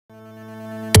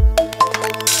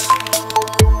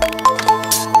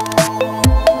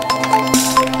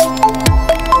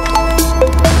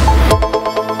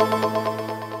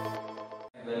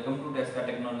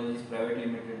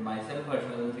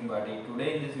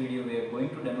video we are going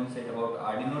to demonstrate about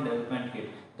Arduino Development Kit.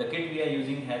 The kit we are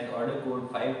using has order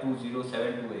code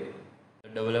 52072A. The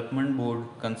development board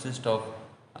consists of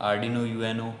Arduino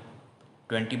Uno,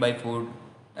 20x4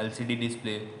 LCD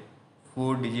display,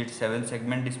 4-digit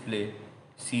 7-segment display,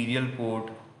 serial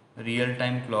port,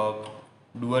 real-time clock,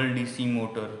 dual DC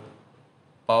motor,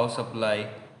 power supply,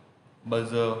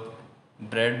 buzzer,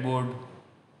 breadboard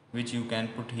which you can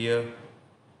put here,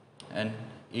 and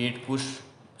 8 push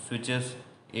switches,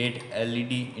 8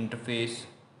 LED interface,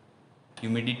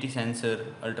 humidity sensor,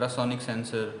 ultrasonic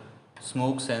sensor,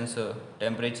 smoke sensor,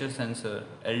 temperature sensor,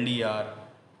 LDR,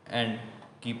 and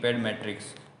keypad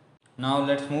matrix. Now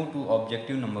let's move to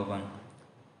objective number 1.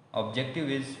 Objective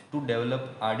is to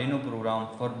develop Arduino program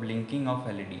for blinking of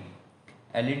LED.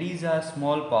 LEDs are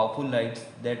small powerful lights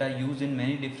that are used in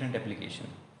many different applications,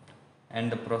 and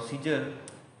the procedure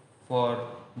for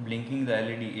blinking the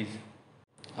LED is,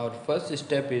 our first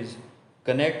step is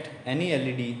connect any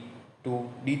LED to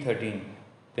D13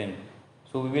 pin.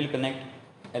 So we will connect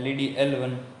LED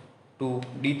L1 to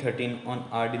D13 on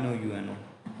Arduino Uno.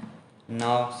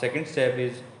 Now second step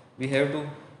is we have to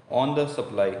on the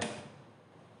supply.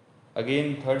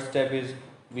 Again third step is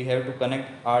we have to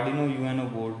connect Arduino Uno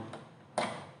board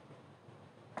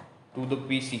to the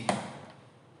PC.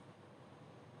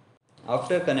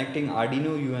 After connecting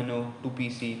Arduino Uno to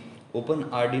PC, open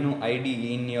Arduino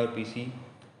IDE in your PC,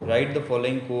 write the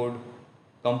following code,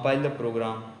 compile the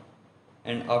program,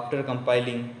 and after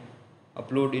compiling,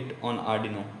 upload it on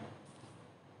Arduino.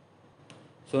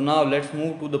 So now let's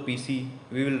move to the PC.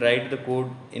 We will write the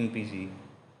code in PC.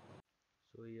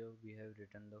 So here we have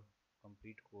written the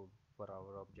complete code for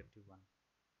our objective 1.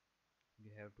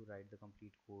 We have to write the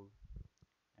complete code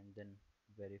and then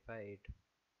verify it.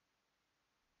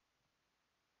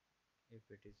 If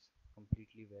it is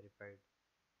completely verified,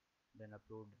 then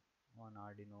upload on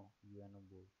Arduino Uno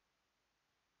board.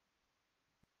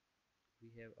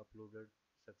 We have uploaded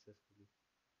successfully.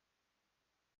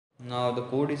 Now the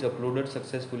code is uploaded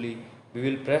successfully. We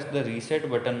will press the reset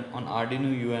button on Arduino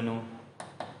Uno.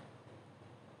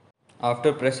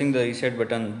 After pressing the reset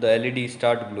button, the LED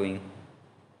start glowing.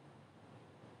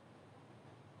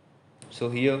 So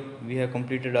here we have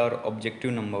completed our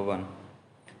objective number 1.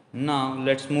 Now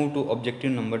let's move to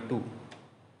objective number 2.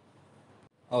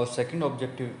 Our second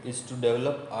objective is to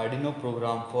develop Arduino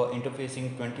program for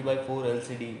interfacing 20x4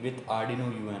 LCD with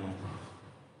Arduino Uno.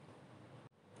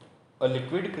 A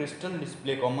liquid crystal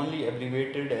display, commonly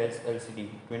abbreviated as LCD,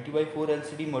 20x4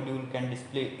 LCD module can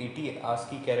display 80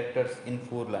 ASCII characters in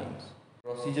 4 lines.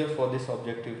 Procedure for this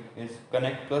objective is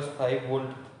connect plus 5 volt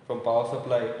from power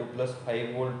supply to plus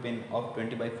 5 volt pin of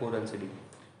 20x4 LCD.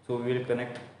 So we will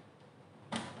connect.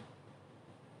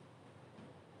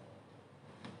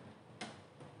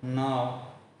 Now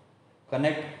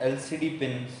connect LCD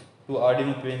pins to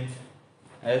Arduino pins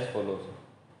as follows.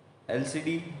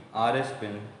 LCD RS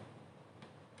pin,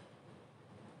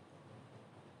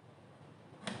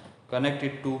 connect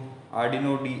it to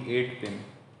Arduino D8 pin.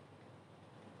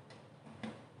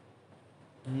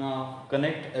 Now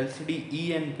connect LCD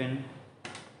EN pin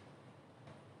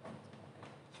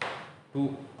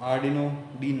to Arduino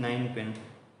D9 pin.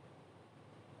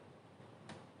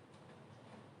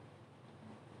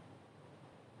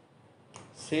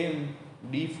 Same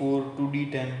D4 to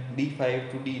D10,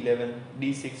 D5 to D11,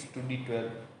 D6 to D12,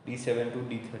 D7 to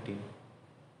D13.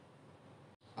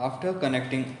 After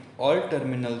connecting all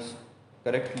terminals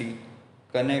correctly,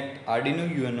 connect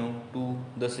Arduino Uno to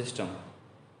the system.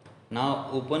 Now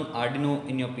open Arduino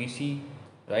in your PC,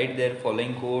 write their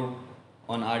following code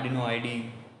on Arduino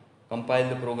IDE, compile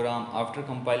the program. After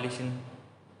compilation,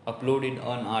 upload it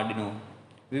on Arduino.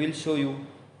 We will show you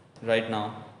right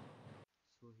now.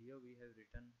 So here we have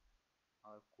written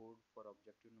our code for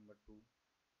objective number 2,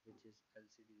 which is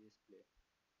LCD display.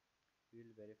 We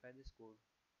will verify this code.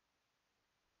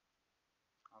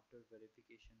 After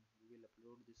verification, we will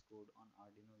upload this code on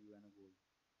Arduino Uno board.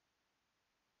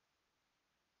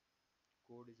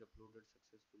 Code is uploaded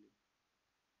successfully.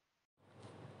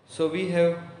 So we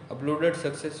have uploaded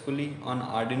successfully on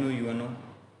Arduino Uno.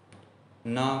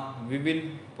 Now we will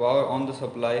power on the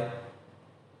supply,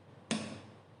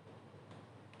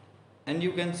 and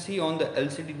you can see on the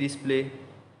LCD display,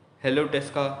 hello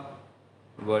Tesca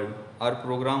world. Our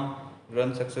program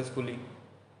runs successfully.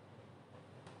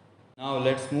 Now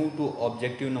let's move to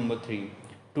objective number 3,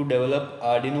 to develop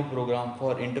Arduino program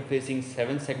for interfacing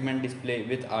 7-segment display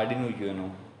with Arduino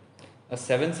Uno. A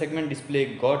 7-segment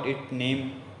display got its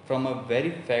name from a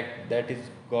very fact that it's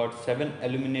got 7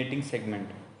 illuminating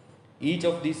segments. Each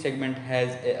of these segments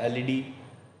has a LED,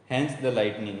 hence the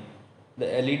lightning. The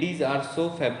LEDs are so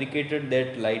fabricated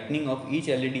that lighting of each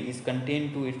LED is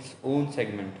contained to its own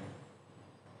segment.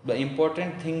 The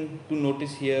important thing to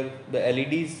notice here, the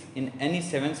LEDs in any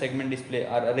 7 segment display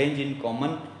are arranged in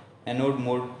common anode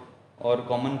mode or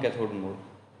common cathode mode.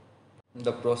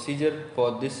 The procedure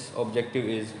for this objective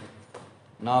is,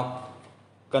 now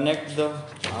connect the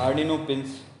Arduino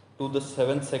pins to the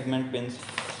 7 segment pins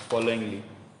followingly.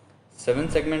 7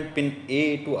 segment pin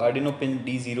A to Arduino pin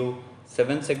D0,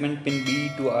 7 segment pin B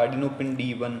to Arduino pin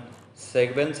D1,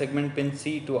 7 segment pin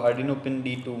C to Arduino pin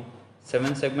D2,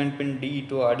 7 segment pin D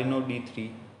to Arduino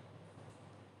D3.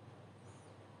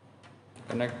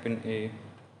 Connect pin A,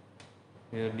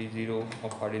 here D0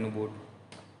 of Arduino board.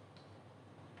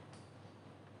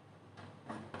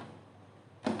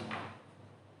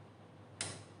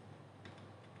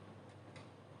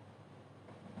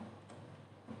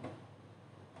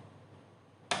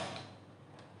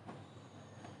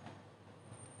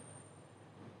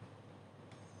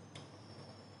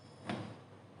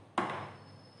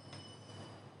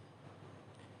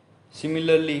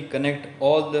 Similarly, connect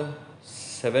all the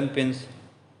 7 pins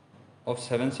of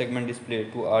 7 segment display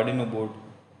to Arduino board.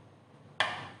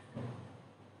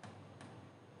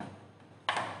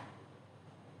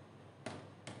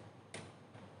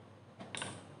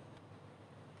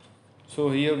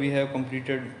 So here we have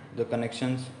completed the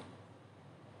connections.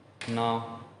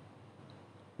 Now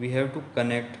we have to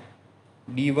connect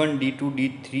D1, D2,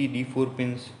 D3, D4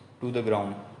 pins to the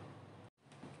ground.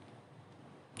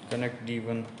 Connect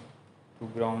D1 to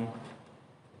ground,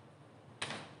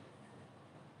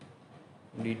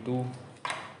 D2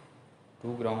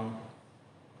 to ground.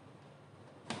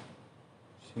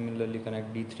 Similarly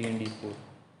connect D3 and D4.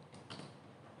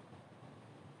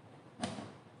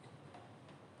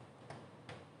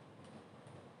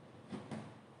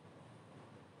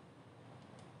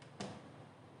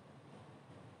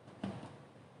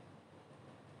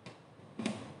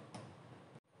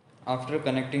 After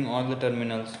connecting all the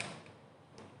terminals,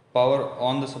 power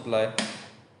on the supply.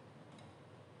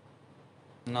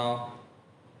 Now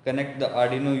connect the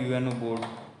Arduino UNO board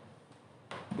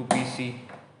to PC.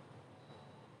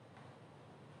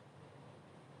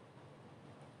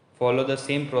 Follow the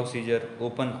same procedure.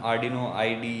 Open Arduino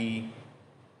IDE,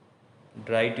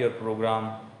 write your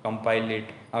program, compile it.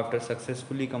 After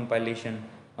successfully compilation,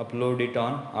 upload it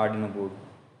on Arduino board.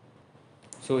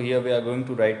 So here we are going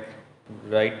to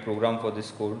write program for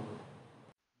this code.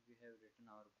 We have written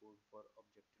our code for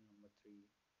objective number 3.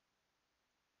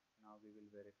 Now we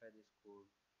will verify this code.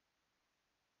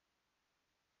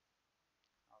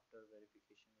 After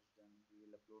verification is done, we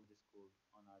will upload this code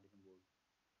on Arduino board.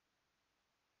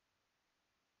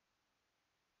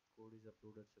 Code is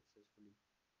uploaded successfully.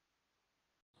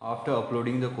 After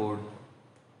uploading the code,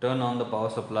 turn on the power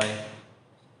supply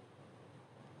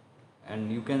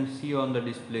and you can see on the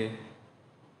display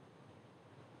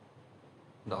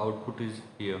the output is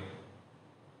here.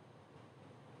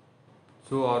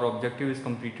 So our objective is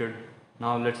completed.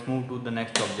 Now let's move to the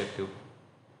next objective.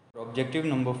 Objective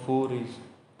number 4 is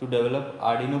to develop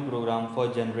Arduino program for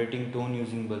generating tone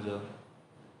using buzzer.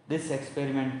 This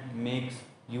experiment makes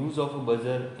use of a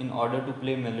buzzer in order to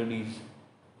play melodies.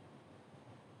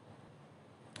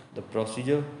 The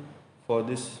procedure for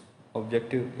this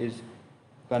objective is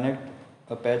connect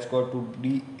a patch cord to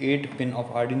D8 pin of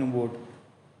Arduino board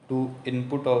to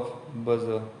input of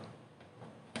buzzer.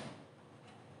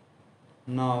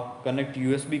 Now connect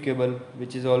USB cable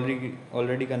which is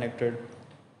already connected.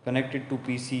 Connect it to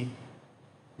PC.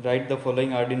 Write the following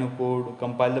Arduino code,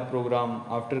 compile the program.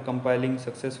 After compiling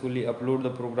successfully, upload the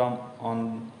program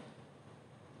on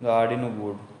the Arduino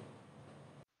board.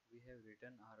 We have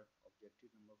written our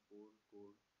objective number 4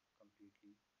 code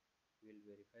completely. We will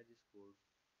verify this code.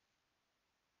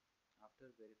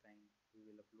 After verifying, we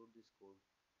will upload this code.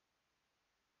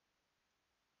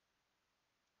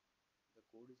 The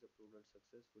code is uploaded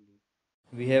successfully.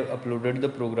 We have uploaded the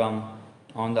program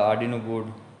on the Arduino board.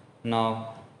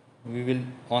 Now we will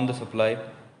on the supply.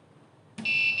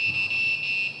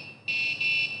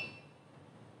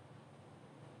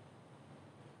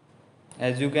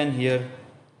 As you can hear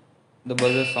the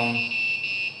buzzer sound.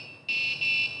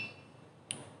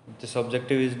 This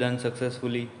objective is done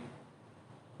successfully.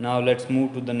 Now let's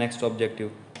move to the next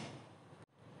objective.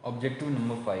 Objective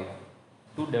number 5.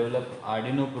 To develop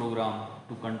Arduino program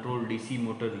to control DC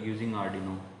motor using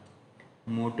Arduino.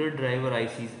 Motor driver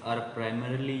ICs are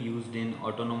primarily used in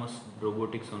autonomous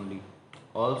robotics only.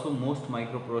 Also, most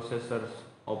microprocessors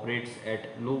operates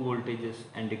at low voltages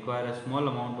and require a small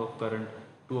amount of current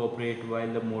to operate,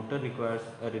 while the motor requires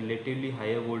a relatively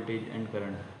higher voltage and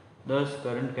current. Thus,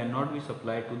 current cannot be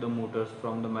supplied to the motors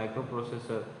from the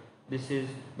microprocessor This is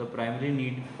the primary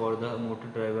need for the motor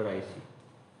driver IC.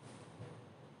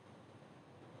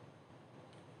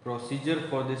 Procedure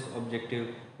for this objective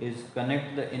is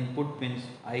connect the input pins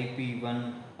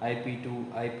IP1,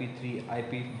 IP2, IP3,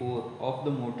 IP4 of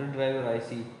the motor driver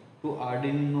IC to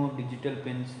Arduino digital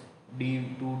pins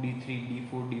D2, D3,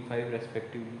 D4, D5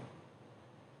 respectively.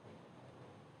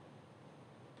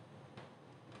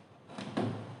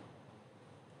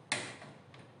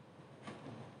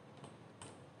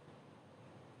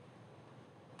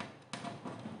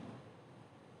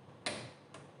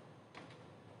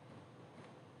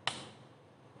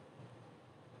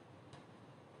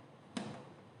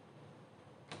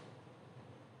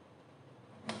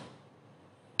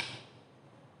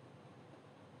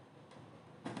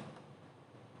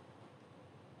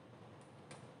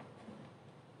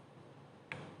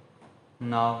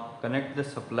 Now connect the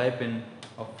supply pin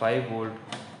of 5 volt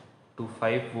to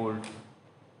 5 volt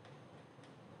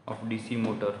of DC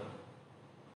motor.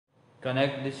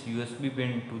 Connect this USB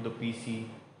pin to the PC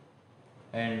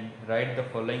and write the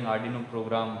following Arduino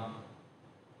program.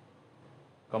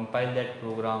 Compile that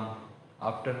program.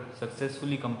 After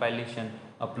successfully compilation,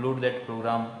 upload that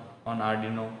program on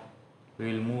Arduino.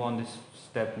 We will move on this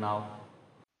step now.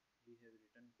 We have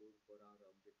written code for our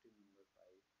objective number 5.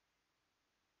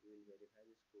 We will verify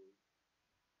this code.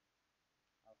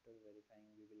 After verifying,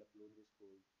 we will upload this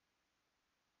code.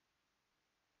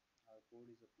 Our code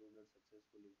is uploaded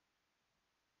successfully.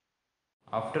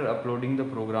 After uploading the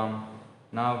program,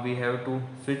 now we have to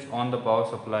switch on the power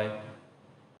supply.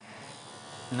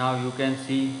 Now you can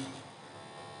see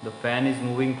the fan is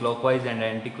moving clockwise and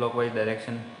anti-clockwise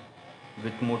direction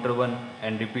with motor 1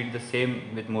 and repeat the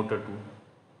same with motor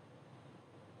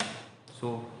 2.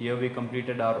 So here we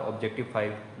completed our objective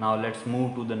 5. Now let's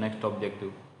move to the next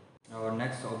objective. Our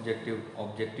next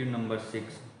objective number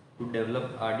 6, to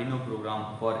develop Arduino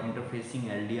program for interfacing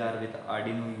LDR with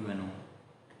Arduino UNO.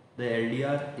 The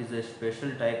LDR is a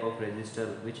special type of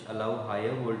resistor which allow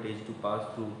higher voltage to pass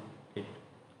through it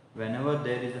whenever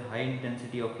there is a high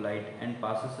intensity of light and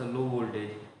passes a low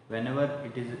voltage whenever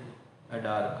it is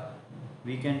dark.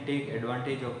 We can take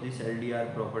advantage of this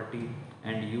LDR property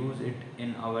and use it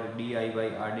in our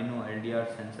DIY Arduino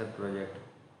LDR sensor project.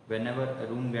 Whenever a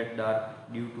room gets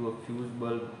dark due to a fuse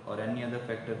bulb or any other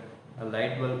factor, a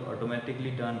light bulb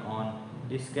automatically turns on.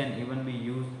 This can even be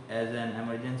used as an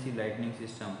emergency lighting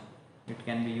system. It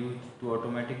can be used to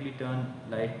automatically turn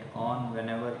light on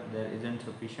whenever there isn't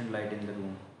sufficient light in the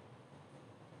room.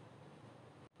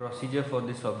 Procedure for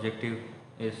this objective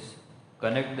is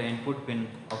connect the input pin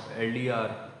of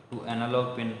LDR to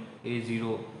analog pin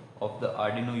A0 of the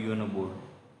Arduino UNO board.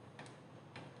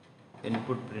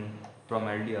 Input pin from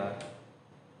LDR.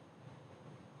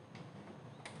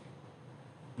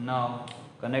 Now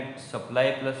connect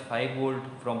supply plus 5 volt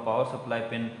from power supply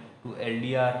pin to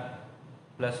LDR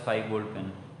plus 5 volt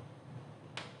pin.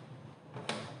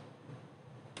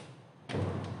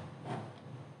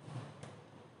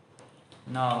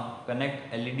 Now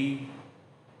connect LED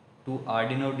to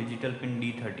Arduino digital pin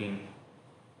D13.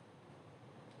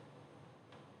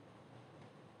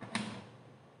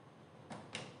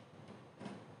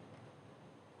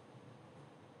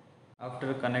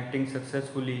 After connecting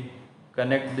successfully,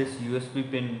 connect this USB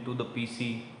pin to the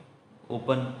PC.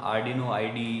 Open Arduino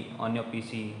IDE on your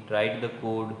PC, write the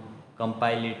code,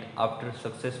 compile it. After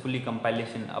successfully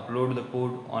compilation, upload the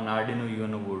code on Arduino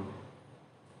UNO board.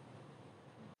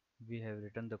 We have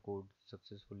written the code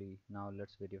successfully. Now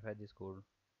let's verify this code.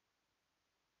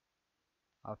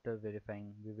 After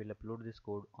verifying, we will upload this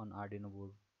code on Arduino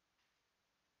board.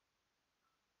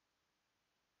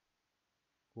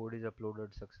 Code is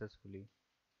uploaded successfully.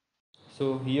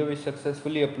 So here we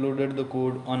successfully uploaded the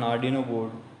code on Arduino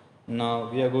board. Now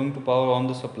we are going to power on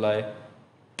the supply.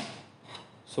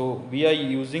 So we are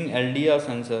using LDR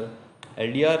sensor.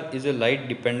 LDR is a light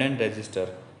dependent resistor.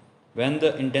 When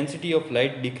the intensity of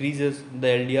light decreases, the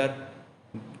LDR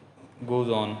goes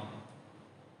on.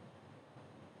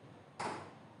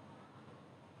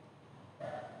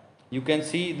 You can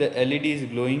see the LED is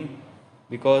glowing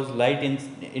because light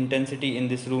intensity in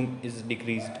this room is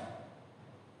decreased.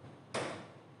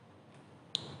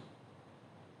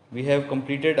 We have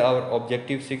completed our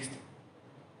objective 6.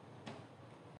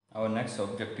 Our next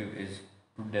objective is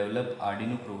to develop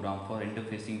Arduino program for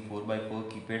interfacing 4x4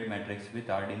 keypad matrix with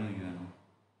Arduino UNO.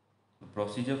 The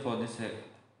procedure for this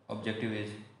objective is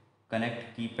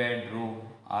connect keypad row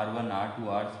R1, R2,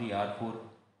 R3, R4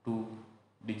 to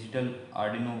digital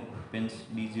Arduino pins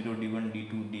D0, D1,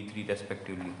 D2, D3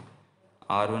 respectively.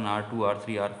 R1, R2,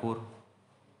 R3, R4.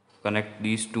 Connect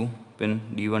these two pin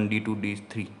D1, D2,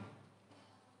 D3.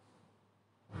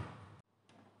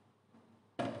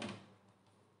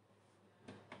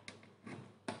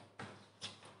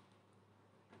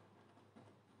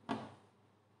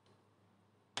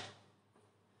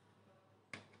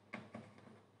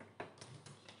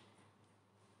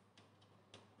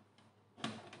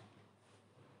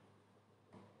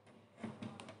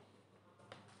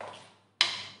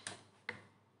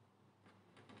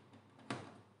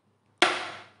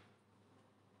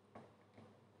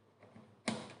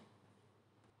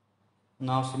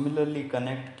 Now similarly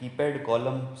connect keypad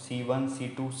column C1,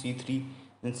 C2, C3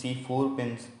 and C4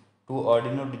 pins to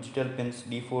Arduino digital pins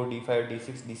D4, D5,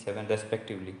 D6, D7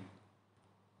 respectively.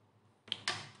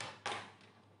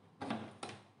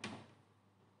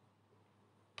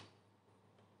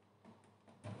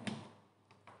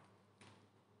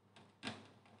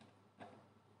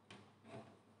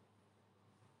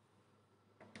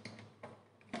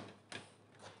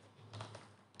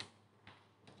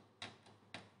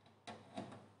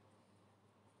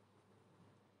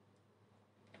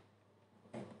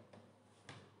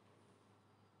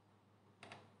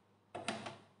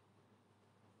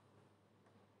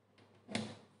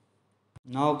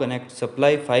 Now connect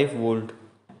supply 5 volt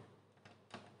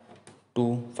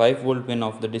to 5 volt pin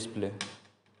of the display.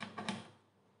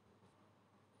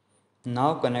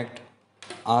 Now connect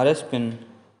RS pin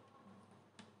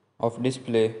of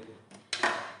display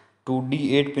to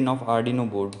D8 pin of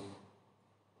Arduino board.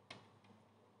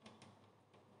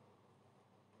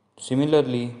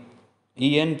 Similarly,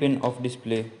 EN pin of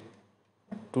display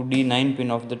to D9 pin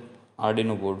of the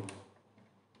Arduino board.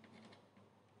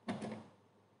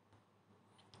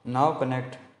 Now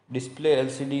connect display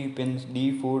LCD pins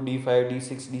D4, D5,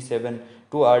 D6, D7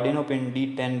 to Arduino pin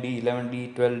D10,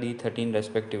 D11, D12, D13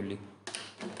 respectively.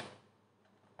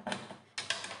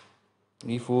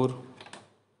 D4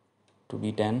 to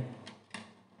D10.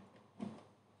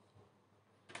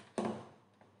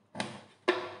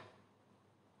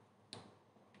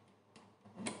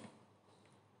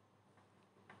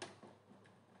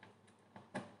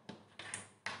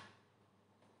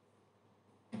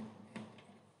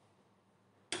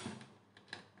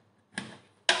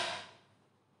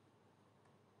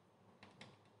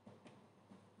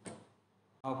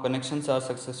 Now connections are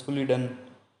successfully done.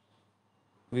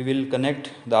 We will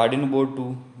connect the Arduino board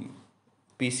to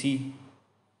PC.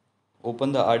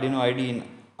 Open the Arduino IDE in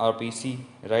our PC.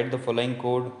 Write the following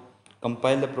code.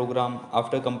 Compile the program.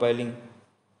 After compiling,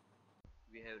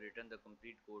 We have written the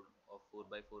complete code of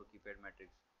 4x4 keypad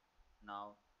matrix.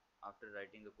 Now, after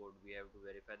writing the code, we have to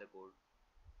verify the code.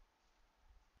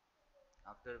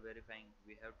 After verifying,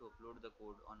 we have to upload the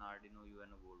code on Arduino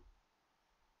UNO board.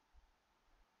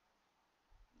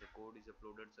 The code is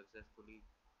uploaded successfully.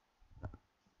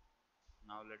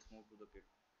 Now let's move to the kit.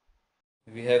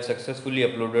 we have successfully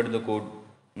uploaded the code.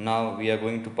 Now we are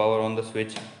going to power on the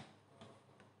switch,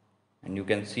 and you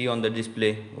can see on the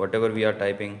display whatever we are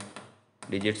typing,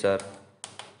 digits are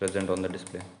present on the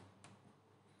display.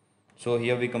 So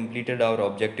here we completed our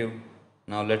objective.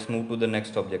 Now let's move to the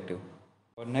next objective.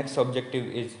 Our next objective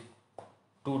is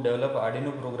to develop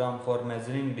Arduino program for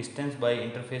measuring distance by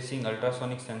interfacing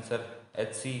ultrasonic sensor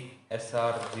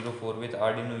HC-SR04 with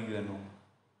Arduino UNO.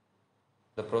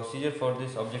 The procedure for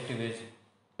this objective is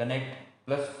connect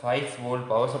plus 5 volt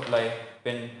power supply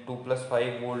pin to plus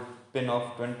 5 volt pin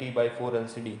of 20 by 4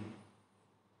 LCD.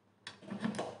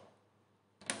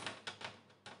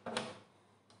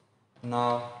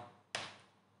 Now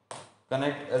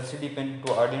connect LCD pin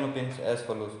to Arduino pins as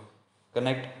follows.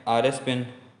 Connect RS pin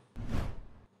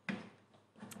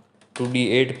to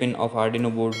D8 pin of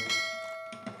Arduino board.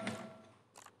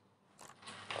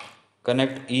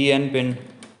 Connect EN pin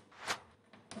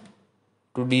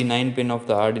to D9 pin of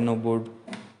the Arduino board.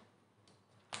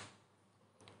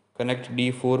 Connect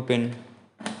D4 pin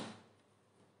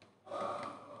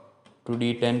to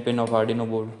D10 pin of Arduino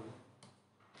board.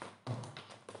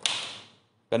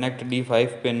 Connect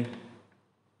D5 pin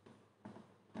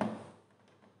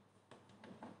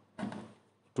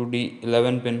to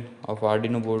D11 pin of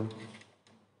Arduino board.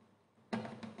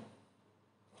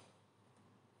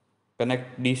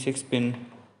 Connect D6 pin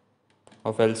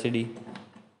of LCD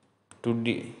to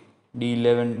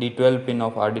D12 pin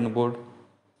of Arduino board,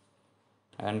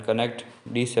 and connect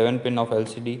D7 pin of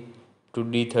LCD to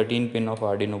D13 pin of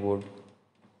Arduino board.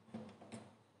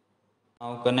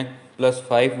 Now connect plus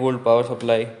 5 volt power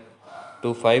supply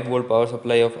to 5 volt power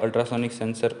supply of ultrasonic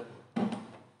sensor,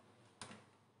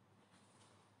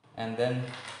 and then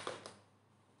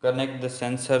connect the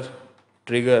sensor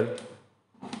trigger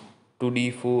to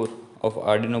D4 of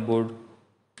Arduino board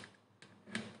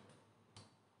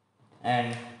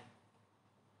and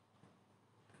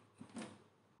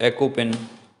echo pin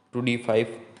to D5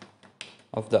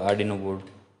 of the Arduino board.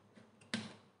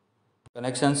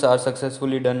 Connections are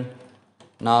successfully done.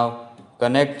 Now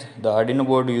connect the Arduino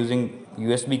board using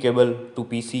USB cable to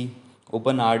PC.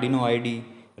 Open Arduino IDE,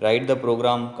 write the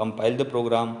program, compile the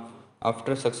program.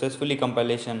 After successfully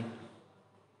compilation,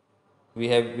 we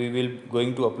will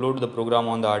going to upload the program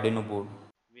on the Arduino board.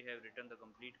 We have written the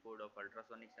complete code of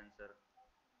ultrasonic sensor.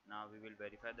 Now we will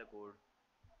verify the code.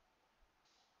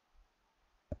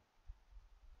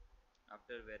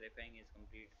 After verifying is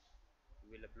complete,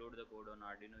 we will upload the code on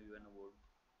Arduino UNO board.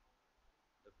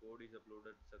 The code is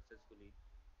uploaded successfully.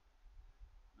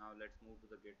 Now let's move to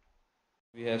the Git.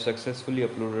 We have successfully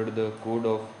uploaded the code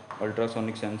of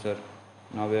ultrasonic sensor.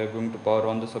 Now we are going to power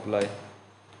on the supply,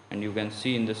 and you can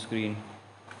see in the screen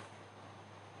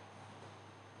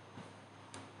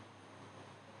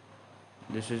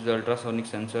this is the ultrasonic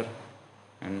sensor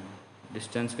and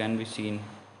distance can be seen.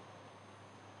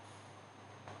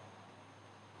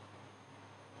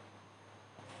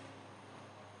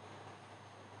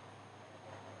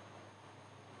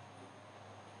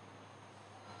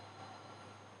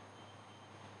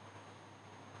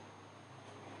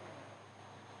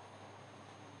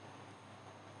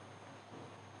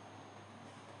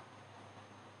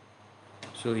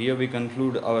 So here we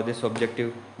conclude our this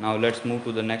objective. Now let's move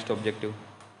to the next objective.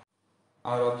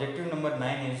 Our objective number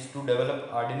 9 is to develop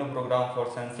Arduino program for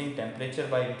sensing temperature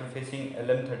by interfacing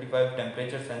LM35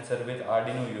 temperature sensor with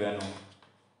Arduino UNO.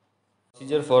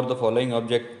 Procedure for the following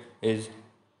object is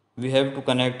we have to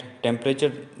connect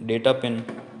temperature data pin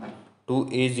to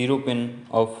A0 pin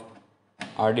of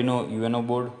Arduino UNO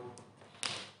board.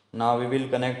 Now we will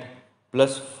connect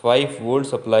plus 5 volt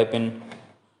supply pin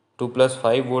to plus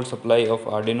 5 volt supply of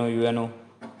Arduino UNO.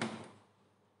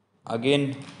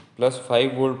 Again plus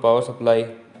 5 volt power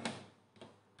supply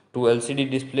to LCD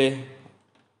display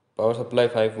power supply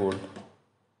 5 volt.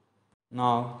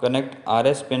 Now connect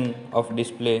RS pin of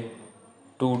display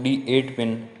to D8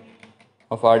 pin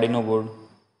of Arduino board.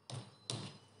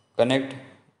 Connect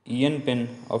EN pin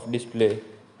of display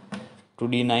to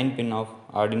D9 pin of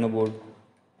Arduino board.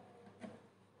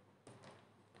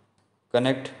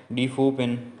 Connect D4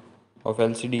 pin of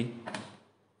LCD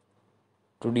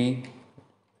to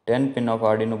D10 pin of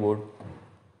Arduino board.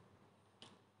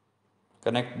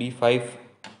 Connect D5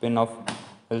 pin of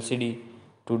LCD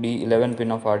to D11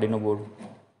 pin of Arduino board.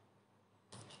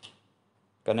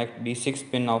 Connect D6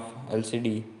 pin of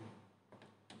LCD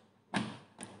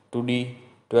to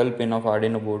D12 pin of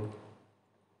Arduino board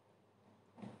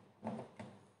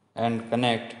and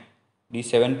connect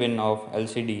D7 pin of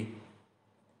LCD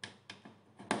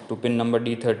to pin number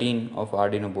D13 of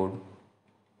Arduino board.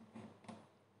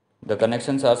 The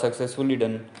connections are successfully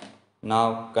done.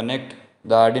 Now connect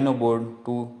the Arduino board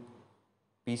to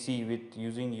PC with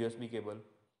using USB cable.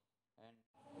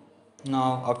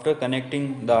 Now after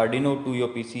connecting the Arduino to your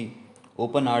PC,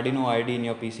 open Arduino IDE in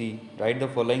your PC, write the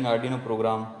following Arduino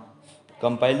program,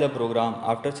 compile the program.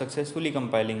 After successfully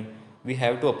compiling, we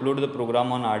have to upload the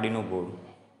program on Arduino board.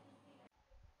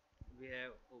 We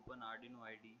have opened Arduino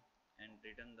IDE and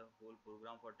written the whole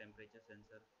program for temperature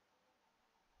sensor.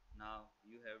 Now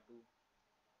you have to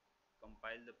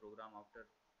compile the program after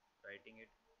writing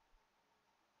it.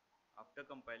 After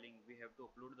compiling, we have to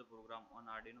upload the program on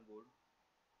Arduino board.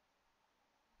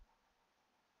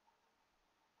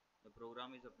 The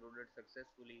program is uploaded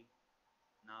successfully.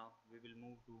 Now we will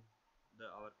move to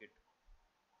our kit.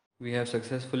 We have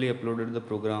successfully uploaded the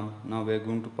program. Now we are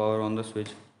going to power on the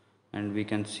switch and we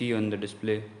can see on the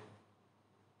display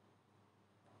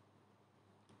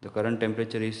the current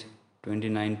temperature is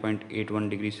 29.81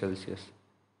 degrees Celsius.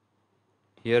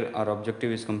 Here our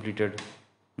objective is completed.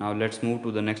 Now let's move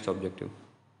to the next objective.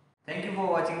 Thank you for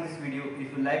watching this video.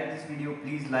 If you like this video,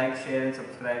 please like, share and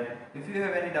subscribe. If you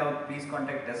have any doubt, please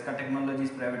contact Tesca Technologies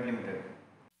Private Limited.